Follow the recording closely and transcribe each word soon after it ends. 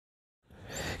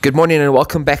Good morning and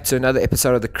welcome back to another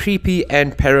episode of the Creepy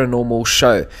and Paranormal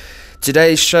Show.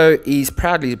 Today's show is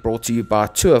proudly brought to you by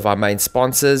two of our main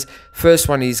sponsors. First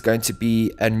one is going to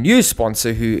be a new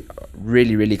sponsor who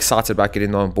really excited about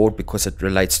getting on board because it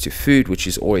relates to food, which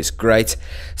is always great.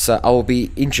 So I will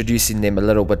be introducing them a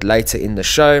little bit later in the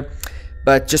show.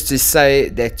 But just to say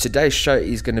that today's show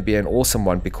is going to be an awesome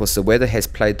one because the weather has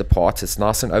played the part. It's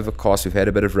nice and overcast. We've had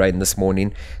a bit of rain this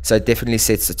morning, so it definitely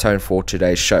sets the tone for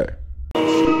today's show.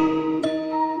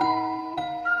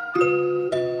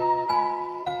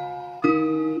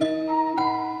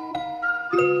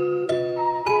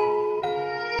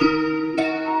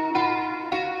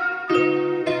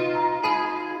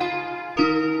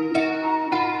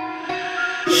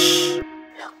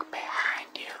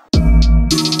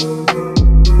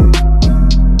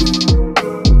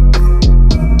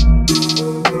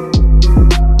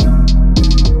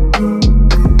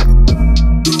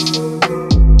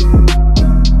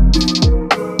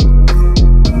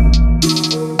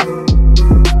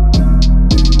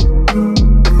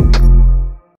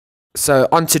 So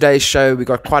on today's show, we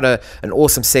got quite an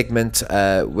awesome segment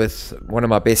with one of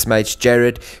my best mates,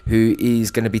 Jarryd, who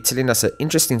is going to be telling us an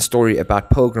interesting story about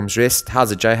Pilgrims Rest.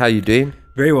 How's it, Jay? How are you doing?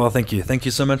 Very well, thank you. Thank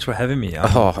you so much for having me.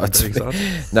 I'm very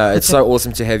excited. No, it's so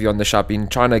awesome to have you on the show. I've been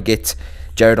trying to get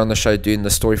Jarryd on the show doing the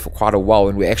story for quite a while,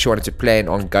 and we actually wanted to plan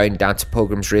on going down to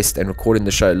Pilgrims Rest and recording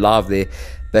the show live there,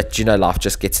 but you know, life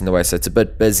just gets in the way, so it's a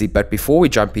bit busy. But before we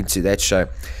jump into that show,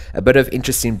 a bit of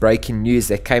interesting breaking news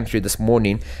that came through this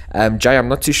morning. Jay, I'm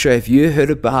not too sure, have you heard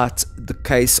about the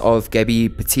case of Gabby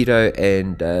Petito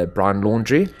and Brian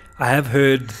Laundrie? I have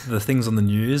heard the things on the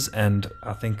news, and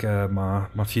I think my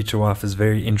future wife is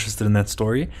very interested in that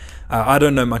story. I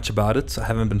don't know much about it, so I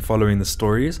haven't been following the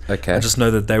stories. Okay. I just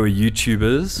know that they were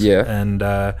YouTubers. Yeah.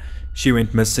 And she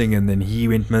went missing, and then he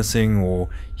went missing, or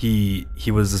he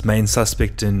was this main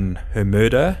suspect in her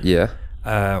murder. Yeah.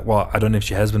 Well, I don't know if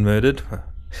she has been murdered.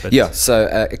 But yeah,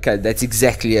 so okay, that's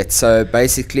exactly it. So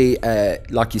basically,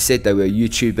 like you said, they were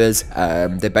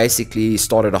YouTubers. They basically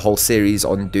started a whole series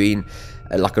on doing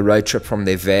like a road trip from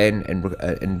their van,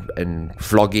 and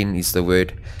vlogging is the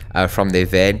word, from their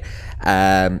van.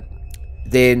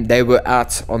 Then they were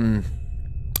out on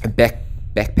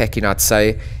backpacking, I'd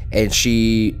say, and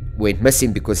she went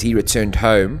missing because he returned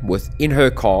home in her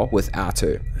car without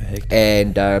her.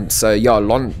 And so yeah,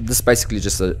 this is basically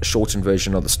just a shortened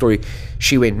version of the story.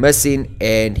 She went missing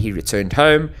and he returned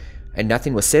home and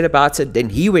nothing was said about it. Then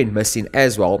he went missing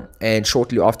as well, and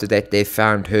shortly after that they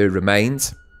found her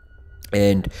remains.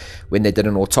 And when they did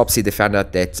an autopsy, they found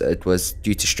out that it was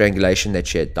due to strangulation that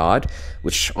she had died,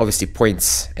 which obviously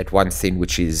points at one thing,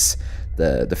 which is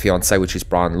the fiance, which is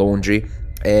Brian Laundrie.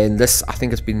 And this, I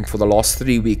think it's been for the last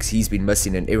 3 weeks, he's been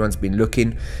missing and everyone's been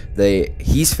looking.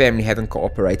 His family haven't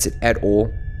cooperated at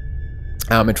all.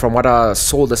 And from what I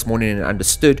saw this morning and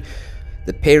understood,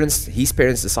 his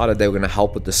parents decided they were going to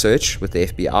help with the search with the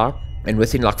FBI. And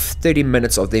within like 30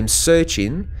 minutes of them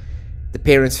searching, the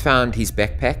parents found his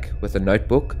backpack with a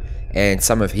notebook and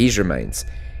some of his remains.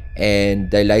 And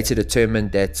they later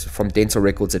determined that from dental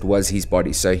records it was his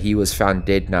body. So he was found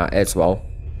dead now as well.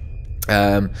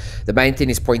 The main thing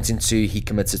is pointing to he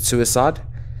committed suicide.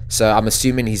 So I'm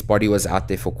assuming his body was out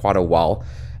there for quite a while.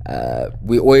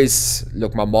 We always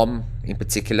look, my mom in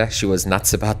particular, she was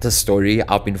nuts about this story.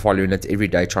 I've been following it every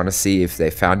day trying to see if they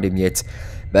found him yet.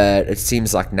 But it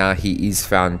seems like now he is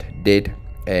found dead,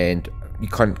 and you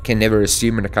can never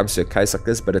assume when it comes to a case like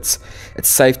this, but it's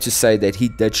safe to say that he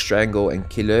did strangle and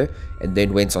kill her and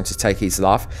then went on to take his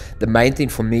life. The main thing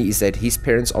for me is that his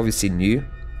parents obviously knew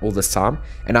all this time,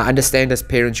 and I understand as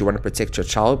parents you want to protect your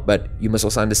child, but you must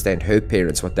also understand her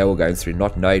parents, what they were going through,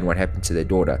 not knowing what happened to their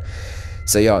daughter.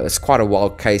 So yeah, it's quite a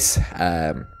wild case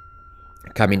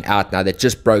coming out now that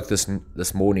just broke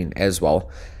this morning as well.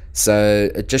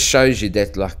 So it just shows you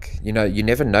that, like, you know, you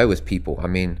never know with people. I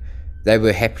mean, they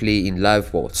were happily in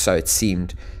love, well, so it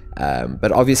seemed.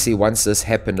 But obviously, once this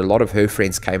happened, a lot of her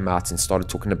friends came out and started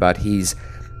talking about his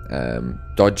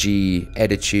dodgy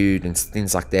attitude and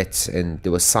things like that. And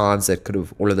there were signs that could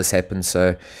have all of this happened.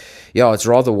 So, yeah, it's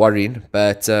rather worrying.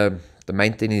 But the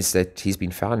main thing is that he's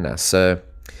been found now. So,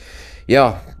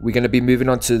 yeah, we're going to be moving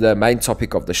on to the main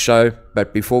topic of the show.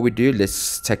 But before we do,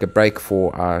 let's take a break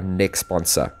for our next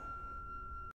sponsor.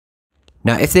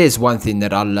 Now, if there's one thing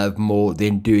that I love more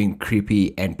than doing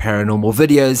creepy and paranormal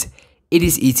videos, it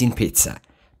is eating pizza.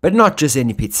 But not just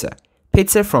any pizza.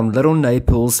 Pizza from Little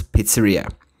Naples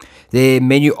Pizzeria. Their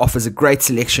menu offers a great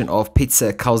selection of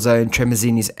pizza, calzone,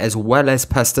 tremazzinis, as well as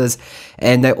pastas,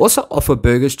 and they also offer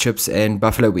burgers, chips, and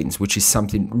buffalo wings, which is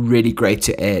something really great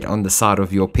to add on the side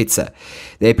of your pizza.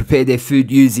 They prepare their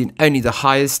food using only the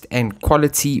highest and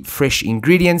quality fresh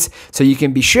ingredients, so you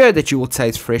can be sure that you will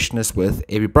taste freshness with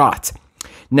every bite.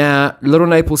 Now, Little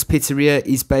Naples Pizzeria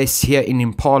is based here in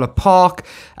Impala Park,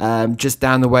 just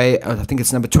down the way. I think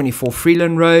it's number 24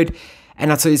 Freeland Road. And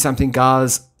I'll tell you something,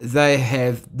 guys, they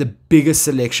have the biggest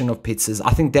selection of pizzas.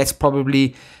 I think that's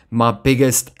probably my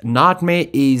biggest nightmare,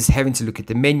 is having to look at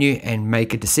the menu and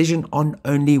make a decision on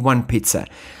only one pizza.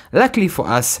 Luckily for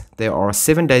us, there are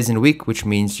 7 days in a week, which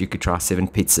means you could try 7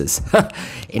 pizzas.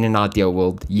 In an ideal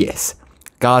world, yes.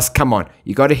 Guys, come on.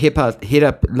 You got to hit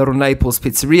up Little Naples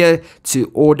Pizzeria to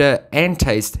order and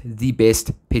taste the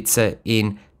best pizza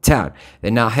in town.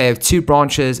 They now have 2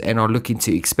 branches and are looking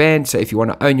to expand. So if you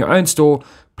want to own your own store,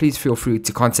 please feel free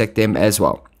to contact them as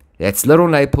well. That's Little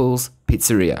Naples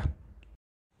Pizzeria.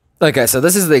 Okay, so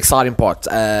this is the exciting part.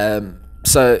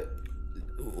 So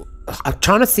I'm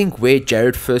trying to think where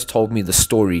Jarryd first told me the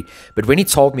story, but when he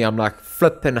told me, I'm like,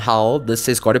 flipping hell, this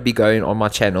has got to be going on my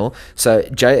channel. So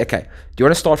Jay, okay, do you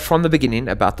want to start from the beginning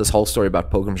about this whole story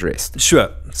about Pilgrims Rest? Sure.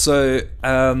 So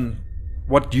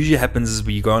what usually happens is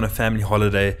we go on a family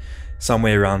holiday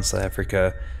somewhere around South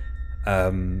Africa,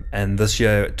 and this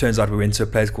year it turns out we went to a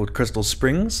place called Crystal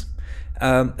Springs.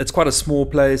 It's quite a small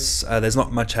place. There's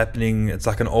not much happening. It's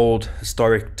like an old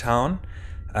historic town,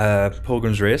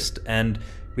 Pilgrims Rest, and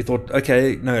we thought,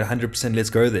 okay, no, 100%, let's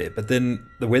go there. But then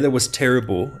the weather was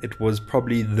terrible. It was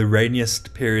probably the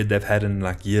rainiest period they've had in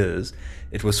like years.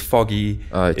 It was foggy.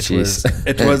 Oh, jeez.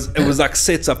 It was like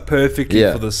sets up perfectly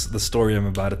for the story I'm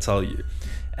about to tell you.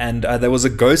 And there was a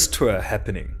ghost tour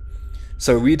happening.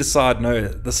 So we decided, no,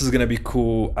 this is going to be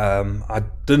cool. I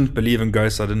didn't believe in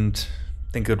ghosts. I didn't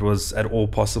think it was at all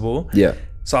possible. Yeah.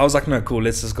 So I was like, no, cool,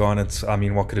 let's just go on.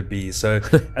 What could it be? So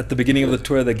at the beginning of the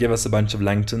tour, they give us a bunch of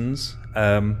lanterns,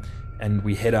 and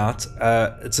we head out.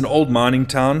 It's an old mining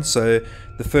town. So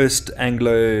the first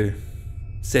Anglo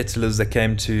settlers that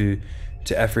came to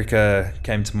Africa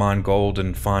came to mine gold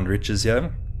and find riches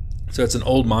here. So it's an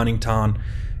old mining town,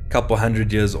 a couple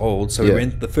 100 years old. So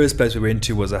the first place we went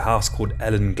to was a house called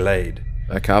Allen Glade.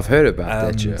 Okay, I've heard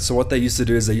about that. Yeah. So what they used to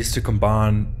do is they used to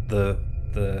combine the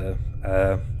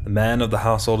man of the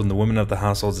household and the woman of the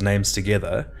household's names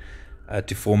together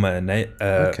to form a name,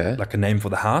 like a name for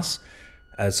the house.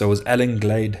 So it was Allen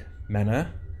Glade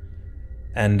Manor,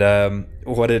 and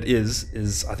what it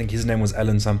is I think his name was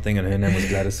Alan something and her name was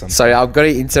Gladys something. Sorry, I've got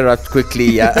to interrupt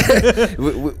quickly.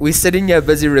 We're sitting here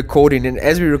busy recording, and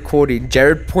as we're recording,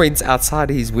 Jarryd points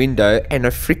outside his window and a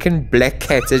freaking black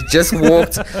cat has just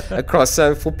walked across.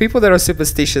 So for people that are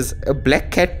superstitious, a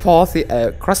black cat path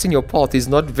crossing your path is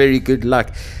not very good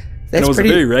luck. That's a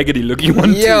very raggedy looking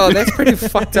one. Yeah, too. That's pretty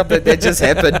fucked up that just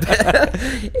happened.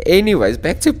 Anyways,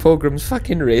 back to Pilgrims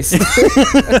fucking Rest.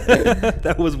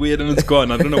 That was weird and it's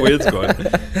gone. I don't know where it's gone.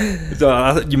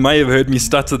 So you may have heard me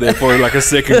stutter there for like a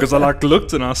second because I like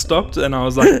looked and I stopped and I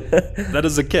was like, that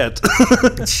is a cat.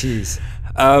 Jeez.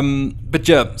 But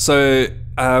yeah, so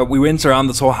we went around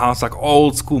this whole house, like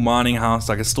old school mining house,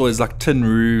 like it still has like tin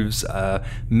roofs,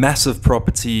 massive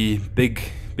property, big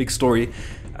story.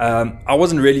 I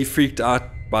wasn't really freaked out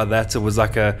by that. It was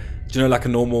like like a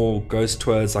normal ghost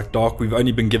tour. It's like dark. We've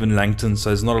only been given lanterns, so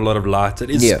there's not a lot of light. It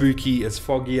is spooky. It's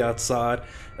foggy outside.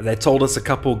 They told us a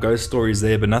couple ghost stories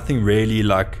there, but nothing really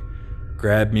like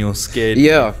grabbed me or scared me.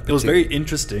 It was very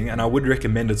interesting, and I would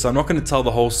recommend it. So I'm not going to tell the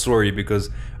whole story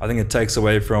because I think it takes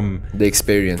away from the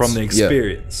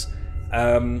experience.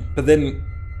 But then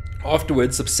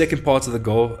afterwards, the second part of the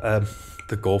golf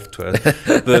tour,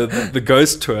 the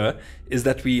ghost tour, is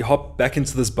that we hop back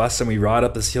into this bus and we ride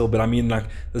up this hill. But I mean, like,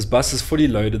 this bus is fully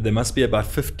loaded. There must be about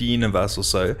 15 of us or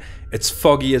so. It's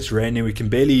foggy, it's raining.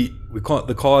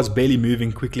 The car is barely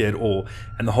moving quickly at all.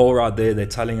 And the whole ride there, they're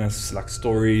telling us like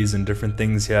stories and different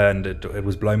things here, and it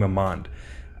was blowing my mind.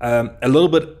 A little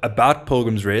bit about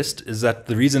Pilgrims Rest is that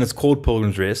the reason it's called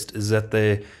Pilgrims Rest is that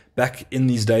back in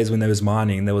these days when there was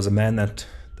mining, there was a man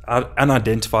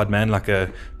unidentified man, like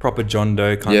a proper John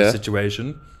Doe kind of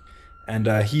situation, and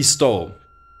he stole,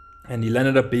 and he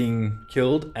ended up being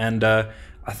killed. And I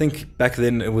think back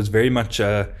then it was very much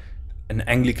an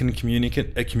Anglican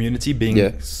community,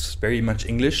 being very much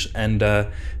English, and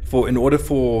in order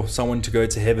for someone to go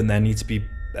to heaven, they need to be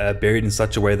buried in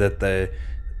such a way that they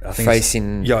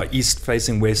facing east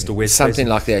facing west or west something facing,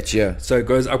 like that. Yeah. So it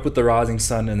goes up with the rising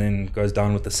sun and then goes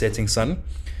down with the setting sun,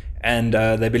 and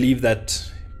they believe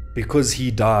that because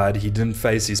he died, he didn't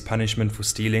face his punishment for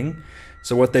stealing.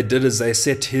 So what they did is they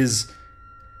set his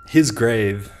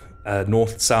grave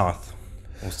north-south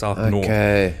or south-north.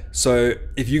 Okay. So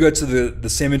if you go to the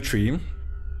cemetery,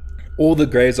 all the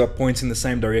graves are pointing the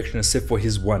same direction except for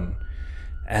his one.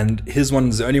 And his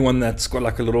one's the only one that's got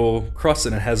like a little cross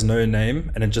and it has no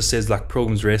name, and it just says like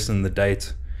Pilgrims Rest and the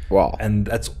date. Wow. And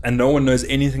no one knows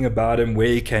anything about him, where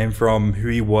he came from, who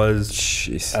he was.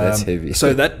 Jeez, that's heavy.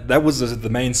 So that was the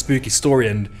main spooky story,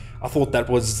 and I thought that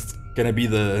was going to be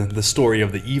the story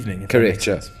of the evening. Correct,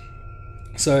 yeah.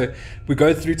 So we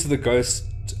go through to the ghost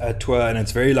tour, and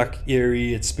it's very like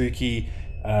eerie, it's spooky.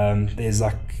 There's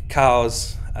like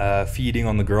cows feeding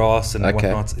on the grass and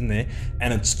whatnot in there,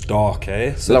 and it's dark,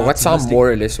 eh? So like, what time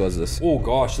more or less was this? Oh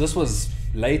gosh, this was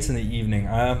late in the evening.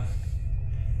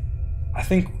 I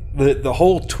think the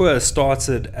whole tour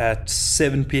started at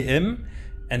 7 p.m.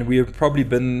 and we have probably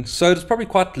been, so it's probably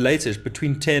quite lateish,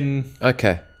 between 10.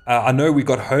 Okay. I know we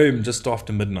got home just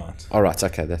after midnight. All right.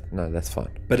 Okay. That's fine.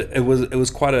 But it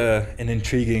was quite an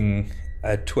intriguing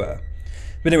tour.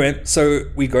 But anyway, so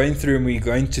we're going through and we're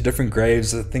going to different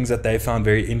graves, things that they found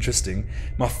very interesting.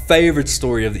 My favorite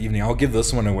story of the evening, I'll give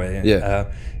this one away,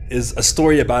 is a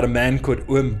story about a man called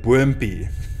Boompi,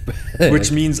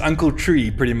 which means Uncle Tree,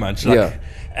 pretty much.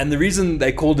 And the reason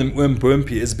they called him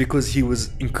Boompi is because he was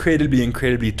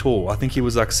incredibly tall. I think he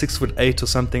was like 6'8" or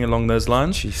something along those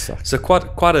lines. Jesus. So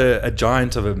quite a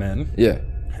giant of a man. Yeah.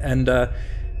 And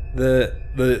the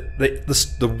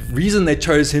reason they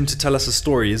chose him to tell us a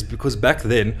story is because back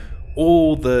then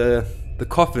all the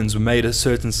coffins were made a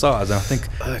certain size, and I think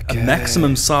a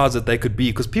maximum size that they could be,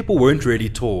 because people weren't really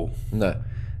tall,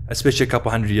 especially a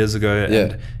couple hundred years ago,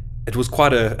 and it was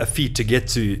quite a feat to get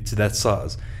to that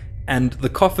size. And the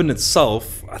coffin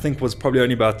itself, I think, was probably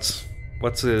only about,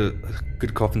 what's a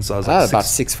good coffin size? Like about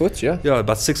 6 foot, yeah,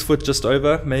 about 6 foot, just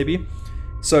over maybe.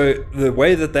 So the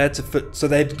way that they had to fit, so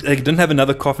they didn't have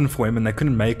another coffin for him, and they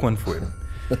couldn't make one for him.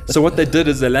 So what they did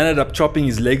is they landed up chopping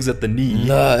his legs at the knee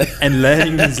and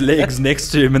laying his legs next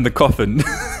to him in the coffin.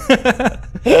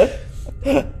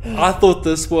 I thought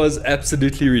this was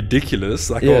absolutely ridiculous.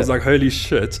 Like I was like, holy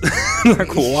shit.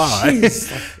 Like, why?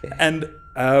 Jeez. And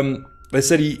they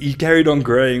said he carried on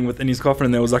growing within his coffin,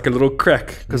 and there was like a little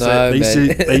crack because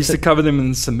they used to cover them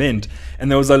in cement, and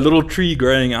there was a little tree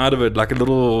growing out of it, like a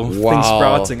little thing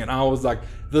sprouting. And I was like,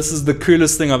 this is the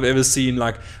coolest thing I've ever seen.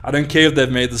 Like, I don't care if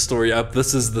they've made the story up.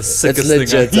 This is the sickest thing.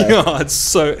 It's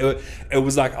so. It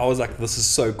was like, I was like, this is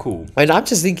so cool. And I'm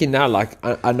just thinking now, like,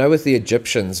 I know with the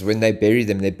Egyptians, when they bury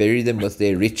them with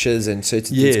their riches and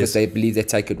certain things, because they believe they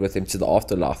take it with them to the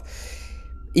afterlife.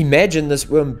 Imagine this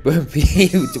worm he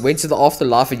went to the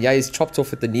afterlife, and he's chopped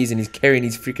off at the knees, and he's carrying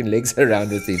his freaking legs around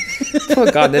with him.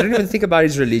 Poor God, they don't even think about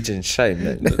his religion. Shame,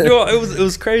 man. It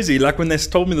was crazy. Like, when they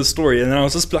told me the story, and then I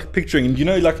was just like picturing, and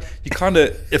like you kind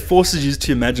of, it forces you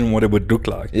to imagine what it would look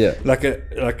like. Yeah. Like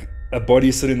a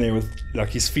body sitting there with like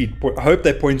his feet. I hope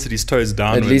they pointed his toes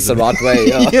downwards. At least the right way.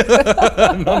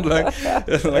 Yeah. Not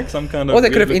like some kind of. Or they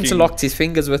could have interlocked his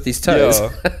fingers with his toes.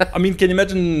 Yeah. I mean, can you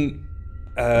imagine?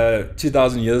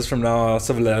 2,000 years from now, our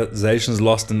civilization's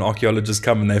lost, and archaeologists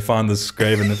come and they find this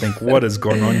grave and they think, what is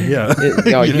going on here?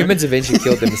 Humans eventually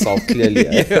killed themselves, clearly.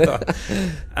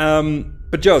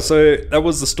 But yeah, so that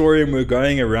was the story, and we were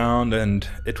going around, and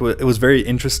it was very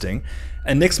interesting.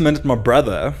 And next minute, my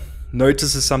brother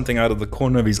notices something out of the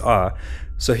corner of his eye,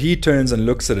 so he turns and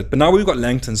looks at it. But now we've got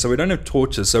lanterns, so we don't have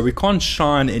torches, so we can't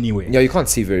shine anywhere. Yeah, you can't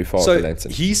see very far with the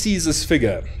lantern. He sees this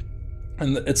figure,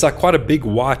 and it's like quite a big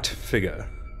white figure.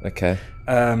 Okay.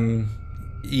 I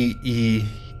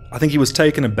think he was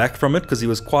taken aback from it because he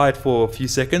was quiet for a few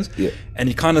seconds. Yeah. And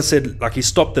he kind of said, like, he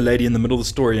stopped the lady in the middle of the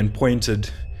story and pointed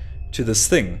to this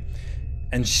thing.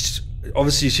 And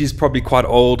obviously she's probably quite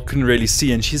old, couldn't really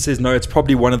see. And she says, no, it's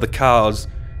probably one of the cows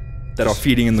that are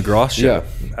feeding in the grass. Yeah.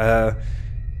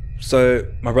 So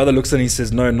my brother looks at it and he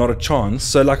says, no, not a chance.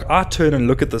 So like I turn and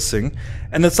look at this thing,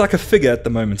 and it's like a figure at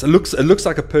the moment. It looks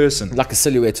like a person. Like a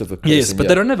silhouette of a person. Yes, but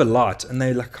they don't have a light, and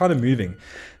they're like kind of moving.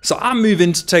 So I move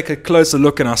in to take a closer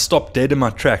look, and I stop dead in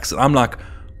my tracks. And I'm like,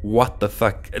 what the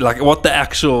fuck? Like, what the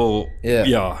actual...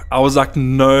 Yeah. I was like,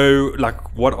 no,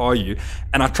 like, what are you?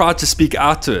 And I tried to speak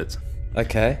out to it.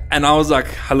 Okay. And I was like,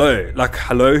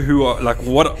 hello, who are, like,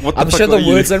 what the I'm fuck sure the are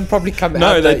words you? don't probably come out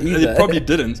No, either. they probably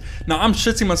didn't. Now I'm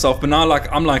shitting myself, but now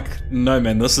I'm like, no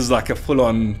man, this is like a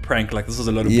full-on prank. Like, this is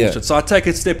a lot of bullshit. So I take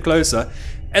a step closer.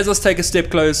 As I take a step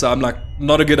closer, I'm like,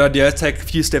 not a good idea. I take a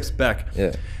few steps back.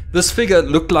 Yeah. This figure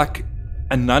looked like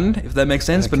a nun, if that makes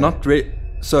sense, but not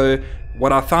so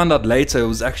what I found out later, it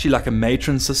was actually like a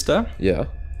matron sister. Yeah.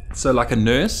 So like a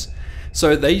nurse.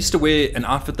 So they used to wear an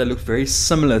outfit that looked very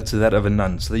similar to that of a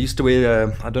nun. So they used to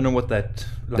wear, I don't know what that...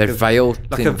 Like that veil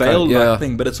like a veil-like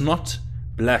thing, but it's not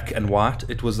black and white.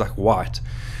 It was like white.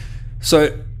 So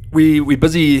we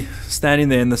busy standing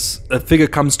there, and this a figure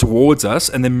comes towards us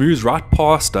and then moves right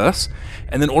past us,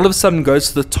 and then all of a sudden goes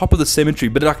to the top of the cemetery.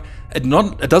 But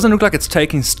it doesn't look like it's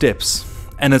taking steps,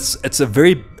 and it's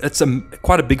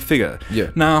quite a big figure. Yeah.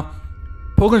 Now,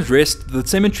 Pilgrims Rest, the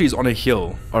cemetery is on a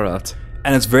hill. All right.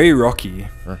 And it's very rocky.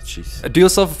 Oh, jeez. Do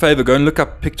yourself a favor, go and look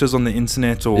up pictures on the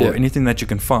internet or Yeah. anything that you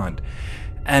can find.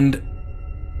 And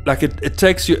like it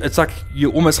takes you, it's like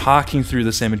you're almost hiking through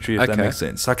the cemetery, if that Okay. makes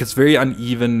sense. Like it's very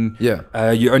uneven.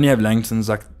 Yeah. You only have lanterns.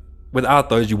 Like without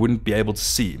those, you wouldn't be able to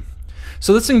see.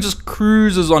 So this thing just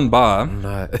cruises on by,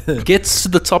 No. gets to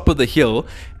the top of the hill,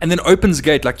 and then opens a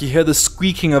gate. Like you hear the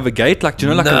squeaking of a gate, like, do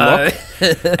you know, like a lock?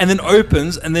 And then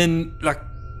opens, and then like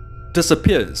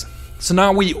disappears. So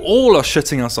now we all are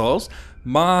shitting ourselves.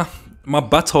 My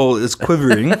butthole is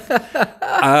quivering.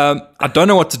 I don't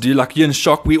know what to do. Like, you're in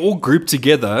shock. We all group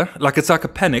together. Like, it's like a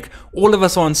panic. All of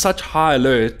us are on such high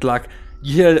alert. Like,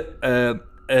 you hear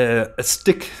a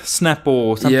stick snap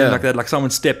or something Yeah. like that. Like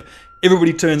someone step.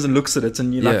 Everybody turns and looks at it,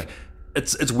 and you're like,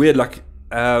 it's weird. Like,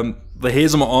 the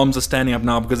hairs on my arms are standing up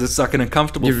now because it's like an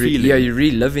uncomfortable feeling. Yeah, you're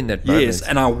reliving that moment. Yes,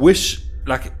 and I wish,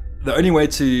 like, the only way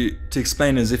to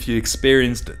explain is if you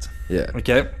experienced it. Yeah.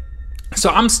 Okay. So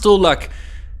I'm still like,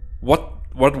 what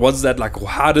was that? Like,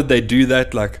 how did they do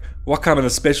that? Like, what kind of a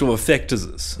special effect is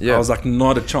this? Yeah. I was like,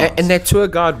 not a chance. And that tour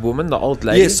guide woman, the old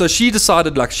lady. yeah, so she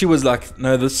decided, like, she was like,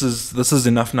 no, this is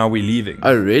enough now, we're leaving.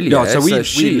 Oh, really? Yeah, Eh? so we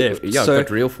left. Yeah, So it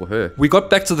got real for her. we got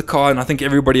back to the car, and I think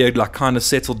everybody had like kind of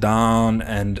settled down,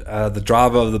 and the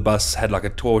driver of the bus had like a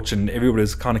torch, and everybody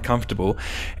was kind of comfortable.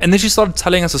 And then she started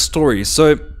telling us a story.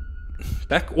 So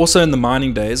back also in the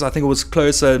mining days, I think it was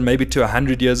closer maybe to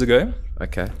 100 years ago,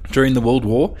 Okay. during the World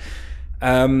War,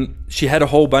 she had a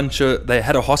whole they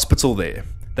had a hospital there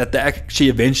that they actually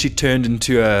eventually turned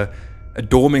into a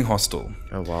dorming hostel.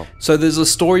 Oh, wow. So there's a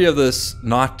story of this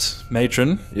night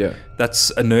matron, Yeah. that's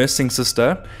a nursing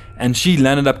sister, and she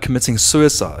landed up committing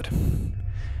suicide.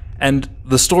 And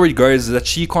the story goes that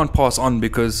she can't pass on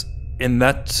because in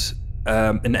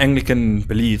Anglican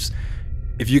beliefs,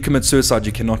 if you commit suicide,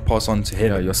 you cannot pass on to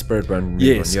heaven. Yeah, your spirit won't move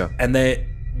Yes, on. Yeah. and they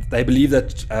believe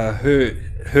that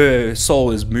her soul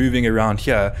is moving around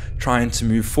here, trying to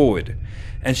move forward,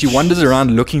 and she wanders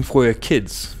around looking for her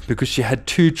kids because she had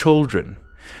 2 children.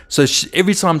 So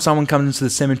every time someone comes into the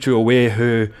cemetery or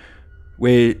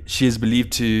where she is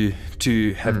believed to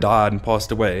have died and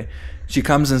passed away, she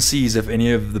comes and sees if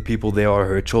any of the people there are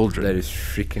her children. That is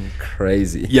freaking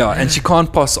crazy. Yeah, and she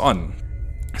can't pass on.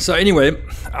 So anyway,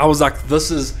 I was like, this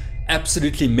is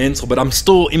absolutely mental, but I'm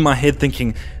still in my head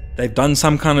thinking they've done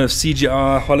some kind of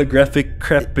CGI holographic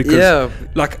crap because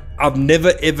like I've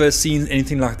never ever seen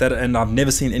anything like that, and I've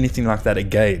never seen anything like that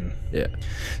again. Yeah.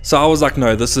 So I was like,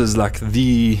 no, this is like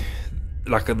this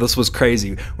was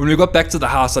crazy. When we got back to the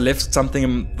house, I left something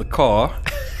in the car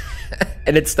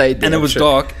And it stayed there. and it was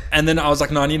dark, and then I was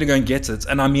like, no, I need to go and get it.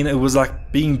 And I mean, it was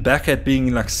like being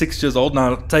like 6 years old.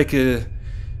 Now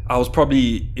I was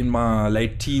probably in my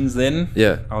late teens then.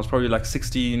 Yeah. I was probably like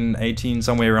 16, 18,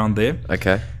 somewhere around there.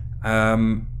 Okay.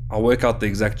 I'll work out the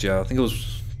exact year. I think it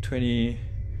was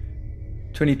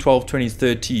 2012,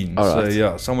 2013. All So right.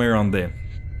 yeah, somewhere around there.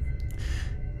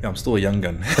 Yeah, I'm still a young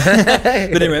gun.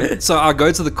 But anyway, so I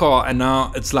go to the car, and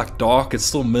now it's like dark, it's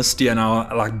still misty, and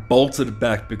I like bolted it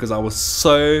back because I was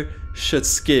so shit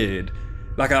scared.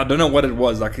 Like, I don't know what it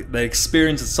was. Like, the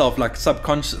experience itself, like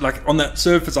subconscious, like on that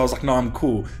surface, I was like, no, I'm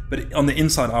cool. But on the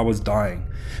inside, I was dying.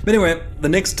 But anyway, the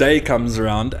next day comes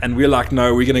around, and we're like,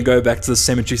 no, we're going to go back to the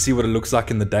cemetery, see what it looks like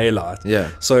in the daylight.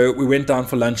 Yeah. So we went down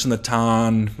for lunch in the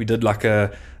town. We did like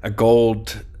a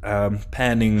gold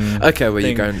panning. Okay, where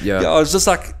thing. you're going, yeah. I was just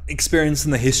like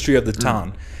experiencing the history of the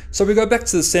town. So we go back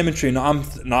to the cemetery, and I'm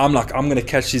like, I'm going to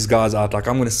catch these guys out. Like,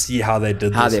 I'm going to see how they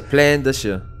did How this. they planned this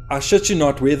year. I shit you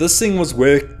not, where this thing was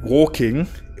walking,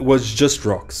 it was just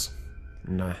rocks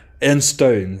No. and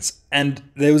stones, and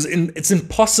it's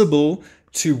impossible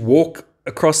to walk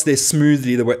across there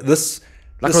smoothly. The way this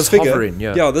Like this it was figure, hovering,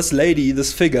 yeah.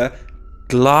 this figure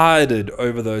glided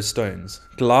over those stones,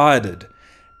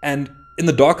 and in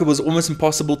the dark it was almost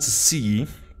impossible to see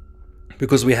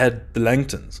because we had the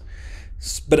lanterns.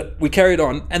 But we carried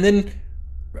on, and then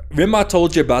remember I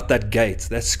told you about that gate,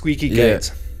 that squeaky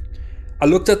gate. I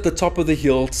looked at the top of the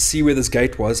hill to see where this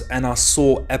gate was, and I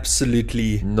saw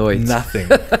absolutely nothing.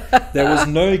 There was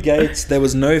no gate. There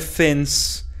was no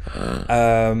fence.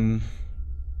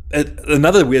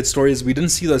 Another weird story is we didn't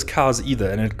see those cows either,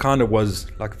 and it kind of was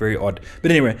like very odd.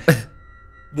 But anyway,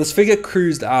 this figure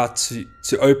cruised out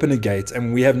to open a gate,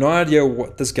 and we have no idea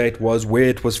what this gate was, where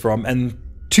it was from, and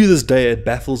to this day it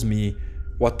baffles me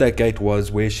what that gate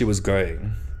was, where she was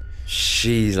going.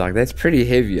 Jeez, like that's pretty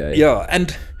heavy, eh? Yeah,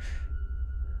 and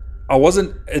it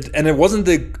wasn't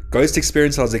the ghost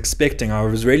experience I was expecting. I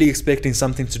was really expecting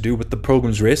something to do with the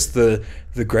Pilgrims Rest, the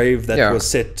grave that was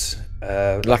set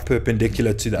like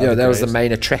perpendicular to the other that was graves. the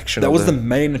main attraction. That was the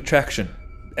main attraction,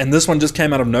 and this one just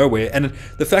came out of nowhere. And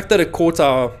the fact that it caught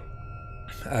our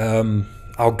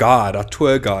guide, our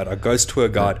tour guide, our ghost tour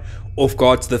guide, off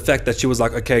guard to the fact that she was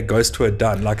like, okay, ghost tour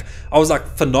done. Like I was like,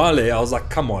 finale. I was like,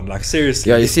 come on, like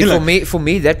seriously. Yeah, you see, for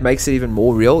me, that makes it even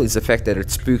more real is the fact that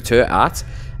it spooked her out.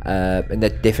 And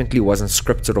that definitely wasn't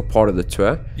scripted or part of the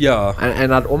tour. Yeah.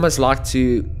 And I'd almost like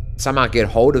to somehow get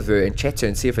hold of her and chat to her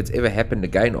and see if it's ever happened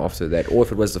again after that, or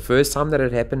if it was the first time that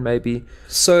it happened, maybe.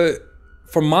 So,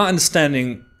 from my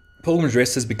understanding, Pilgrims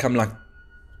Rest has become like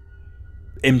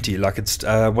empty. Like it's,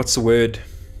 what's the word?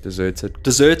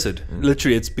 Deserted.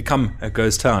 Literally, it's become a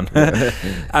ghost town.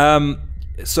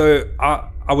 So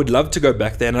I would love to go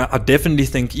back there, and I definitely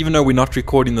think, even though we're not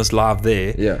recording this live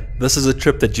there, this is a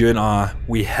trip that you and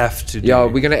we have to do. Yeah,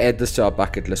 we're going to add this to our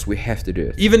bucket list. We have to do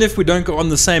it. Even if we don't go on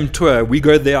the same tour, we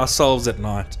go there ourselves at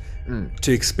night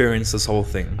to experience this whole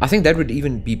thing. I think that would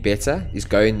even be better, is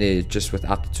going there just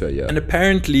without the tour, And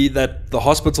apparently that the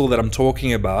hospital that I'm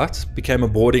talking about became a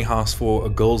boarding house for a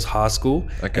girls' high school.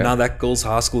 Okay. And now that girls'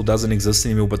 high school doesn't exist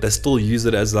anymore, but they still use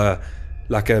it as a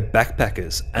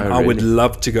backpackers. And I would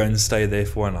love to go and stay there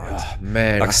for a night. Oh,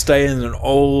 man. Like stay in an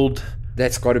old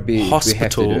that's got to be hospital we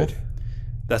have to do it.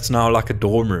 That's now like a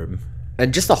dorm room.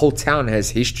 And just the whole town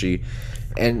has history.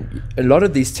 And a lot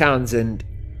of these towns, and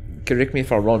correct me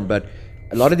if I'm wrong, but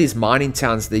a lot of these mining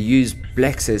towns, they use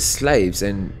blacks as slaves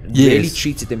and really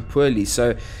treated them poorly.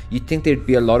 So you'd think there'd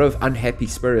be a lot of unhappy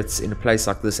spirits in a place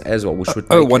like this as well, which would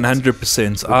make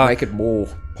 100%. Make it more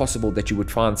possible that you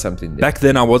would find something there. Back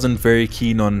then, I wasn't very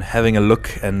keen on having a look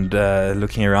and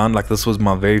looking around. Like this was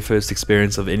my very first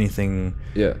experience of anything.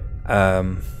 Yeah.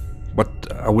 What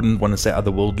I wouldn't want to say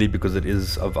otherworldly because it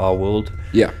is of our world.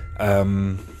 Yeah.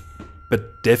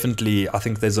 But definitely, I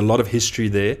think there's a lot of history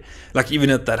there. Like even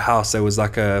at that house, there was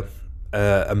like a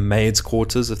maid's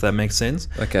quarters, if that makes sense.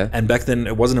 Okay. And back then,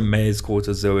 it wasn't a maid's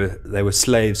quarters; they were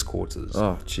slaves' quarters.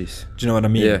 Oh, jeez. Do you know what I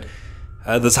mean?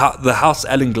 Yeah. The house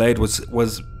Esandaii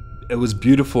was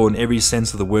beautiful in every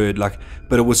sense of the word. Like,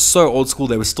 but it was so old school.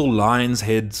 There were still lions'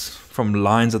 heads from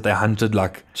lions that they hunted.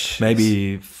 Like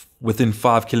maybe within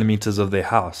 5 kilometers of their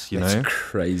house, That's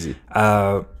crazy.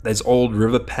 There's old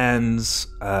river pans.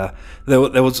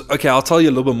 There was okay. I'll tell you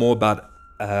a little bit more about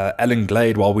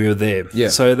Esandaii while we were there. Yeah.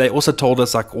 So they also told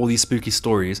us like all these spooky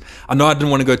stories. I know I didn't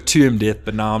want to go too in depth,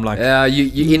 but now I'm like,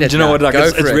 you in it. Do you know now. what? Like Go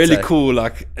it's for it, really eh? cool.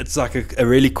 Like it's like a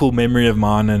really cool memory of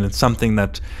mine, and it's something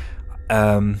that,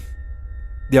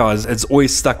 it's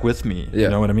always stuck with me. Yeah. You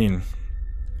know what I mean?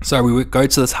 So we would go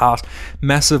to this house,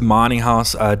 massive mining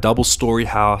house, double-story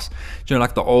house. You know,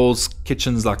 like the old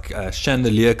kitchens, like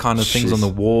chandelier kind of things on the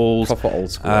walls. Proper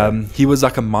old school. He was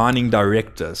like a mining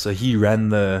director, so he ran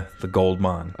the gold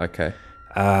mine. Okay.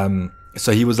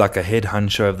 So he was like a head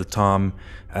honcho of the time.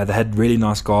 They had really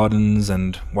nice gardens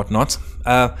and whatnot.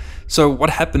 So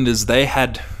what happened is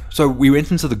so we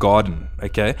went into the garden,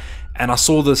 okay, and I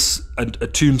saw a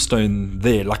tombstone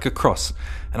there, like a cross.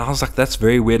 And I was like, that's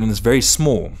very weird, and it's very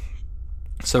small.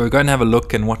 So we're going to have a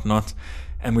look and whatnot.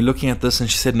 And we're looking at this, and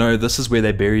she said, no, this is where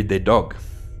they buried their dog.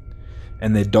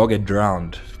 And their dog had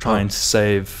drowned, trying to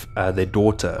save their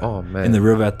daughter in the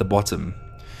river at the bottom.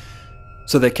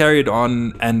 So they carried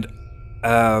on, and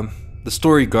the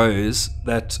story goes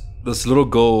that this little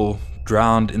girl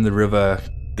drowned in the river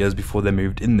years before they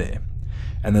moved in there.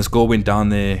 And this girl went down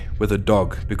there with a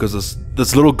dog because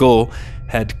this little girl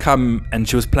had come and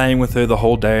she was playing with her the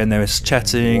whole day, and they were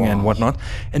chatting and whatnot.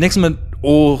 And next minute,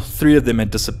 all 3 of them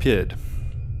had disappeared.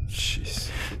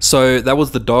 Jeez. So that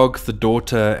was the dog, the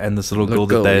daughter, and this little girl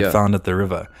that they had found at the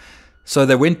river. So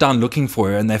they went down looking for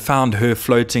her, and they found her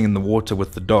floating in the water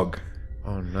with the dog.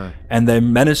 Oh no. And they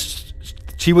managed.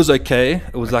 She was okay.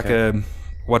 It was like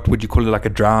what would you call it? Like a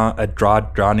dry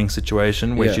drowning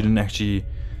situation where she didn't actually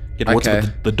get water,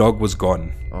 but the dog was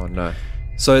gone. Oh no.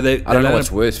 So I don't know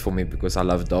what's worse for me because I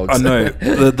love dogs. I know.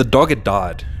 the dog had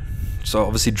died. So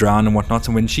obviously drowned and whatnot.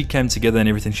 And when she came together and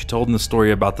everything, she told them the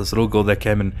story about this little girl that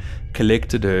came and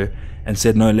collected her and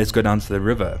said, no, let's go down to the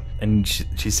river. And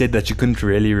she said that she couldn't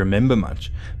really remember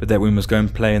much, but that we must go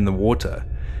and play in the water.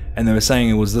 And they were saying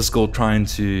it was this girl trying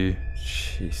to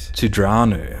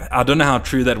drown her. I don't know how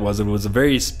true that was. It was a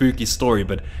very spooky story,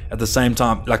 but at the same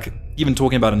time, like even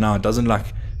talking about it now, it doesn't like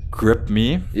grip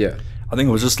me. Yeah. I think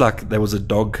it was just like there was a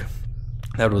dog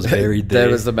that was buried there.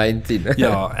 That was the main thing.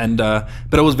 Yeah, and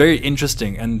but it was very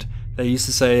interesting. And they used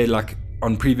to say like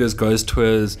on previous ghost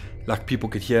tours, like people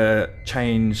could hear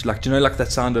change, like, do you know, like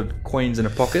that sound of coins in a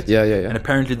pocket? Yeah. And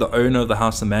apparently the owner of the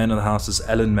house, the man of the house, is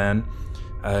Alan Mann,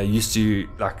 used to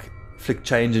like flick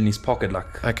change in his pocket,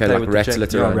 like okay, like rattle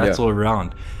it around, rattle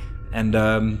around. And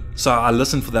so I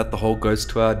listened for that the whole ghost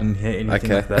tour. I didn't hear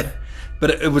anything like that,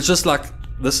 but it was just like,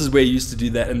 this is where he used to do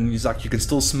that. And he's like, you can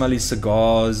still smell his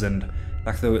cigars and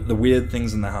like the weird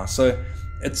things in the house. So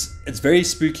it's very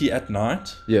spooky at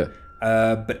night. Yeah.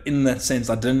 But in that sense,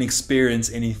 I didn't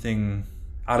experience anything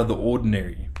out of the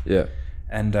ordinary. Yeah.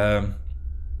 And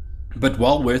but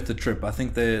well worth the trip. I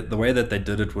think the way that they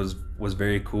did it was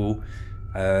very cool,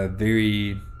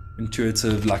 very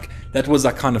intuitive. Like that was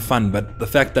like kind of fun. But the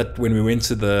fact that when we went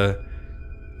to the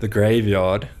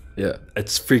graveyard, yeah,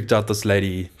 it's freaked out this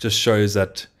lady, just shows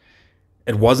that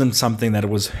it wasn't something that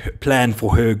was planned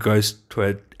for her ghost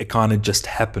tour. It kind of just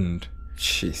happened.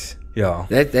 Jeez. Yeah.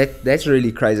 That's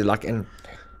really crazy. Like, and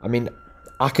I mean,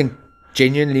 I can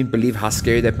genuinely believe how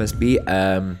scary that must be.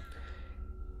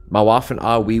 My wife and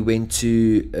I, we went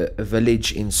to a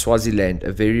village in Swaziland,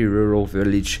 a very rural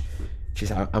village.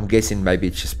 I'm guessing maybe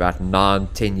it's just about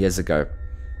 9-10 years ago.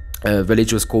 A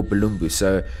village was called Balumbu.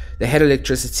 So they had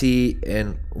electricity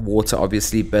and water,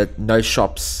 obviously, but no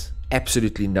shops,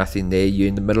 absolutely nothing there. You're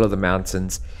in the middle of the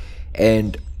mountains,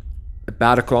 and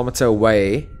about a kilometer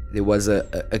away there was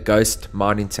a ghost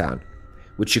mining town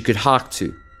which you could hike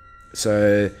to.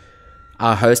 So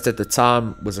our host at the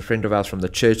time was a friend of ours from the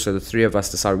church, so the three of us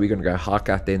decided we're going to go hike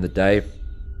out there in the day,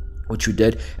 which we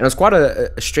did. And it was quite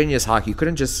a strenuous hike. You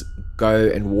couldn't just go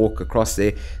and walk across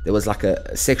there. There was like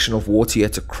a section of water you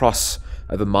had to cross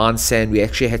over mine sand. We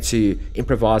actually had to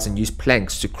improvise and use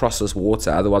planks to cross this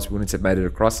water, otherwise we wouldn't have made it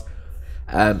across.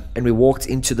 And we walked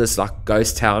into this like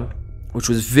ghost town, which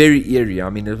was very eerie. I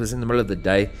mean, it was in the middle of the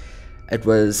day. It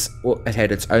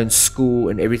had its own school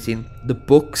and everything. The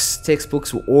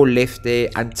textbooks were all left there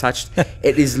untouched.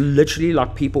 It is literally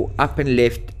like people up and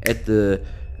left at the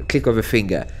click of a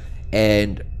finger.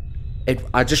 And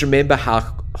I just remember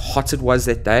how hot it was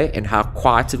that day and how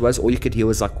quiet it was. All you could hear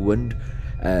was like wind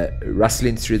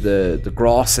rustling through the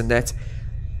grass and that.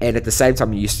 And at the same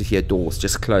time, you used to hear doors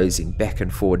just closing back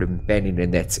and forward and banging,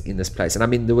 and that's in this place. And I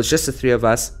mean, there was just the three of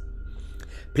us,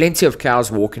 plenty of cows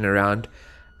walking around,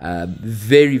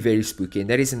 very, very spooky.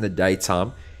 And that is in the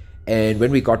daytime. And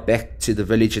when we got back to the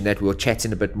village and that, we were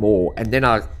chatting a bit more. And then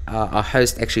our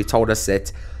host actually told us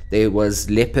that there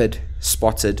was leopard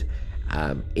spotted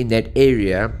in that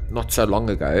area not so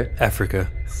long ago. Africa.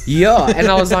 Yeah, and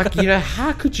I was like,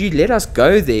 how could you let us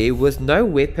go there with no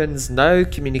weapons, no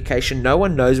communication, no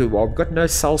one knows where we are, we've got no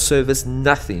cell service,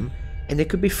 nothing, and there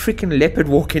could be freaking leopard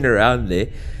walking around there.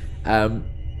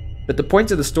 But the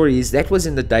point of the story is that was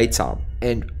in the daytime,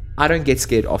 and I don't get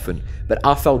scared often, but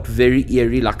I felt very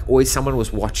eerie, like always someone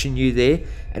was watching you there,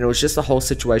 and it was just the whole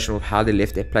situation of how they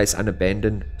left that place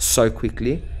unabandoned so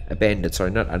quickly. Abandoned,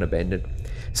 sorry, not unabandoned.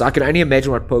 So I can only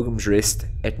imagine what Pilgrims Rest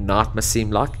at night must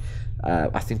seem like.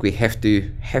 I think we have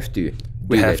to.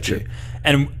 We have to.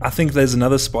 And I think there's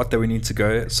another spot that we need to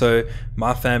go. So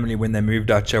my family, when they moved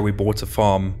out here, we bought a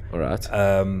farm. All right.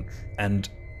 And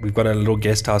we've got a little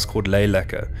guest house called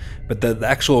Leilaka. But the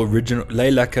actual original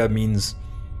Leilaka means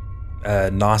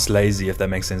nice, lazy, if that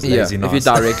makes sense. Lazy, nice. If you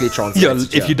directly translate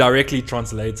it. If you directly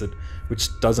translate it, which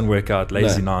doesn't work out,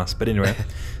 lazy, nice. But anyway,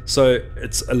 so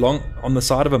it's on the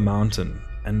side of a mountain,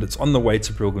 and it's on the way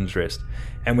to Pilgrims Rest.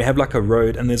 And we have like a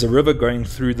road, and there's a river going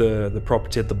through the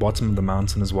property at the bottom of the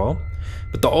mountain as well.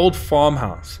 But the old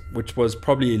farmhouse, which was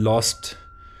probably lost,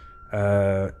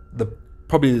 the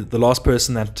last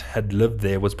person that had lived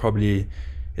there was probably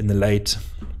in the late,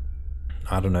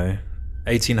 I don't know,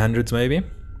 1800s maybe.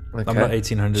 Okay. I'm not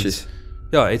 1800s. Jeez.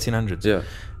 Yeah, 1800s. Yeah.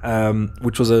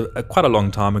 Which was quite a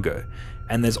long time ago.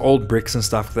 And there's old bricks and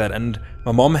stuff like that. And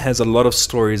my mom has a lot of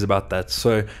stories about that.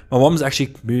 So my mom's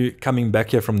actually coming back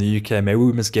here from the UK. Maybe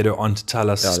we must get her on to tell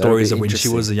us stories of when she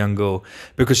was a young girl.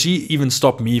 Because she even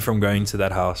stopped me from going to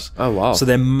that house. Oh, wow. So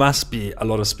there must be a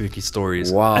lot of spooky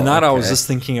stories. Wow. And I was just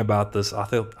thinking about this. I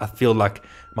feel like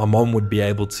my mom would be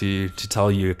able to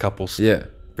tell you a couple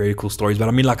very cool stories. But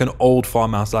I mean like an old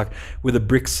farmhouse, like where the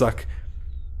bricks like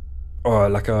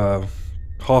a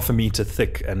half a meter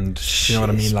thick, and you know what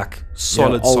I mean, like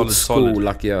solid.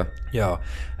 Like yeah.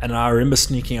 And I remember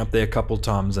sneaking up there a couple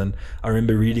times, and I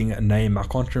remember reading a name. I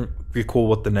can't recall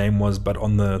what the name was, but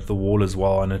on the wall as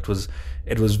well. And it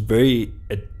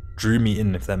drew me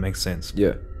in, if that makes sense.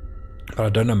 Yeah. But I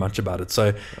don't know much about it.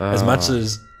 So as much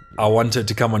as I wanted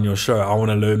to come on your show. I want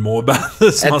to learn more about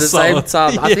this At myself. the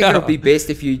same time, I think it'll be best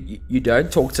if you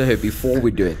don't talk to her before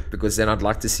we do it, because then I'd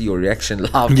like to see your reaction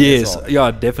live. Yes, as well.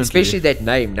 yeah, definitely. Especially that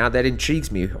name. Now that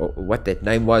intrigues me. What that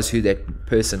name was, who that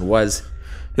person was.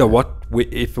 Yeah,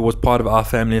 if it was part of our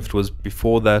family, if it was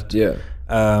before that. Yeah.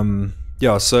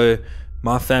 Yeah, so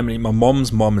my family, my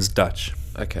mom's mom is Dutch.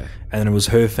 Okay. And it was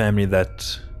her family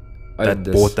that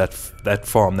bought that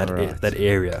farm, that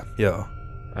area. Yeah.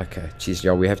 Okay. Jeez,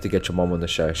 yeah, we have to get your mom on the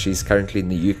show. She's currently in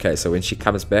the UK, so when she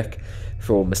comes back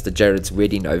for Mr. Jarryd's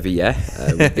wedding over here,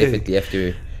 we definitely have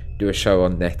to do a show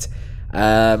on that.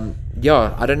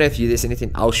 Yeah, I don't know if there's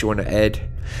anything else you want to add.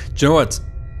 Do you know what?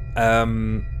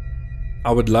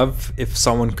 I would love if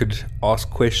someone could ask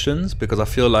questions, because I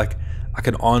feel like I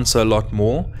can answer a lot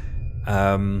more.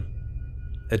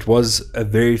 It was a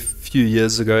very few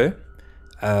years ago,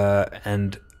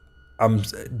 and do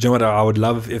you know what? I would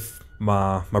love if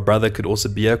my brother could also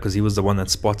be here, because he was the one that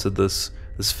spotted this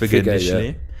figure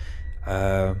initially.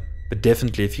 Yeah. But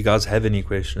definitely, if you guys have any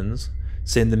questions,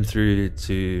 send them through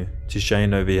to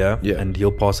Shane over here, and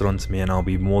he'll pass it on to me, and I'll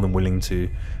be more than willing to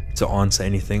answer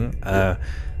anything.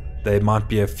 There might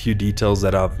be a few details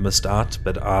that I've missed out,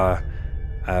 but I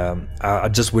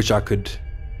just wish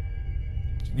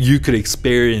you could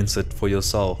experience it for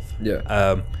yourself.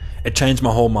 Yeah. It changed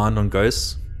my whole mind on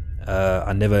ghosts.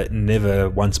 I never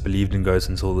once believed in ghosts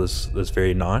until this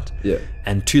very night. Yeah.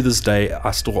 And to this day,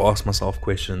 I still ask myself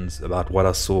questions about what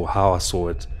I saw, how I saw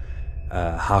it,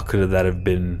 how could that have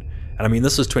been. And I mean,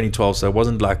 this was 2012, so it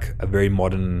wasn't like a very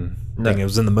modern thing. It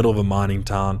was in the middle of a mining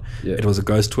town. Yeah. It was a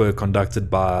ghost tour conducted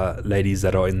by ladies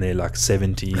that are in their like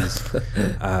 70s.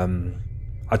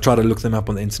 I tried to look them up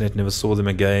on the internet, never saw them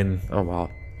again. Oh wow.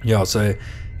 Yeah, so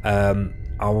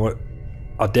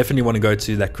I definitely want to go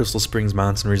to that Crystal Springs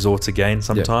Mountain Resort again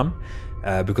sometime,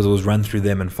 because it was run through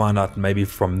them, and find out maybe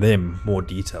from them more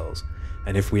details.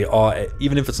 And if we are,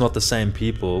 even if it's not the same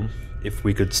people, if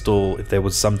we could still, if there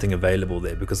was something available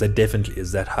there, because there definitely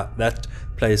is. That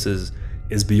place is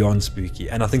beyond spooky,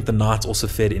 and I think the night also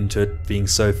fed into it being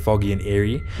so foggy and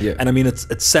airy. Yeah. And I mean,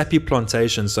 it's sappy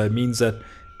plantation, so it means that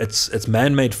it's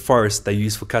man-made forest they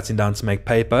use for cutting down to make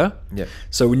paper. Yeah.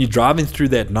 So when you're driving through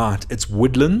that night, it's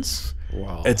woodlands.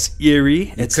 Wow. It's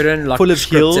eerie. It's couldn't like full of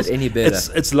hills. it any better.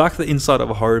 It's like the inside of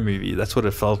a horror movie. That's what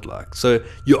it felt like. So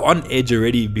you're on edge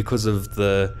already because of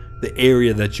the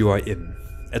area that you are in.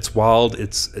 It's wild.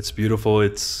 It's beautiful.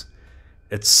 It's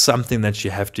something that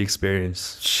you have to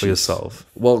experience for yourself.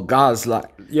 Well, guys,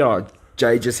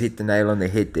 Jay just hit the nail on the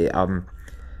head there.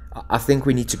 I think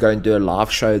we need to go and do a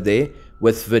live show there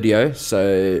with video.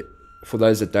 So for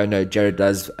those that don't know, Jarryd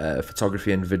does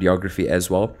photography and videography as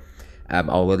well. I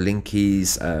will link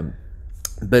his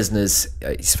business,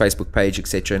 his Facebook page,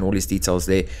 etc., and all his details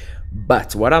there.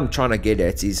 But what I'm trying to get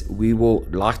at is we will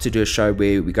like to do a show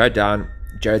where we go down.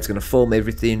 Jarryd's going to film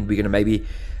everything. We're going to maybe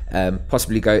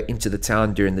possibly go into the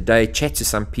town during the day, chat to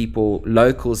some people,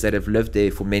 locals that have lived there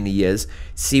for many years,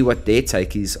 see what their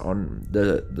take is on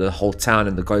the whole town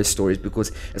and the ghost stories,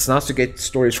 because it's nice to get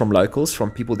stories from locals,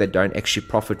 from people that don't actually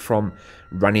profit from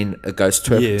running a ghost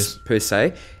tour per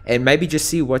se, and maybe just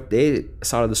see what their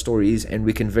side of the story is, and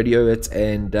we can video it.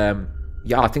 And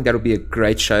I think that'll be a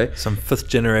great show. Some 5th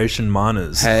generation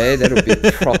miners. Hey, that'll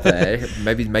be proper. Eh?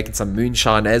 Maybe making some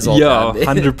moonshine as well. Yeah,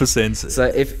 100%. So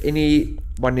if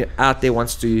anyone out there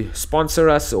wants to sponsor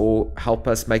us or help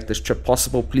us make this trip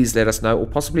possible, please let us know, or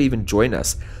possibly even join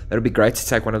us. That'll be great to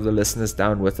take one of the listeners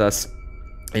down with us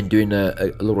and doing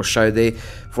a little show there.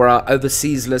 For our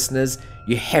overseas listeners,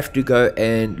 you have to go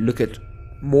and look at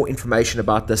more information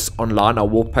about this online. I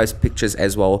will post pictures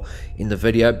as well in the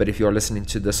video, but if you're listening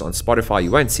to this on Spotify,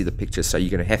 you won't see the pictures, so you're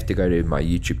going to have to go to my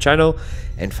YouTube channel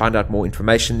and find out more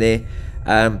information there.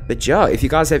 But yeah, if you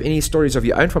guys have any stories of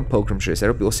your own from Pilgrims Rest,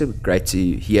 that'll be also great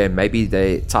to hear. Maybe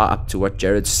they tie up to what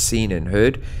Jarryd's seen and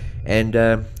heard, and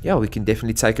we can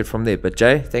definitely take it from there. But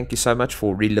Jay, thank you so much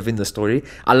for reliving the story.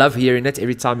 I love hearing it.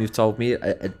 Every time you've told me,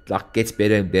 it like gets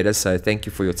better and better. So thank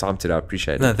you for your time today. I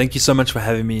appreciate it. No, thank you so much for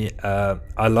having me.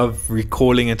 I love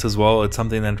recalling it as well. It's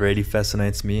something that really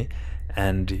fascinates me.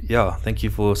 And thank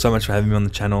you so much for having me on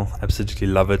the channel. Absolutely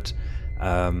love it.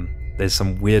 There's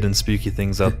some weird and spooky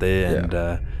things out there, and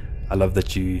I love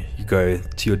that you go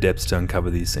to your depths to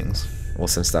uncover these things.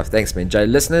 Awesome stuff. Thanks, man. Jay,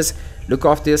 listeners, look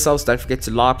after yourselves. Don't forget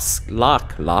to like,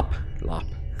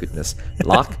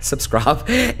 subscribe,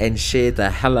 and share the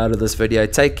hell out of this video.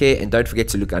 Take care, and don't forget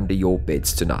to look under your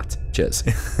beds tonight. Cheers.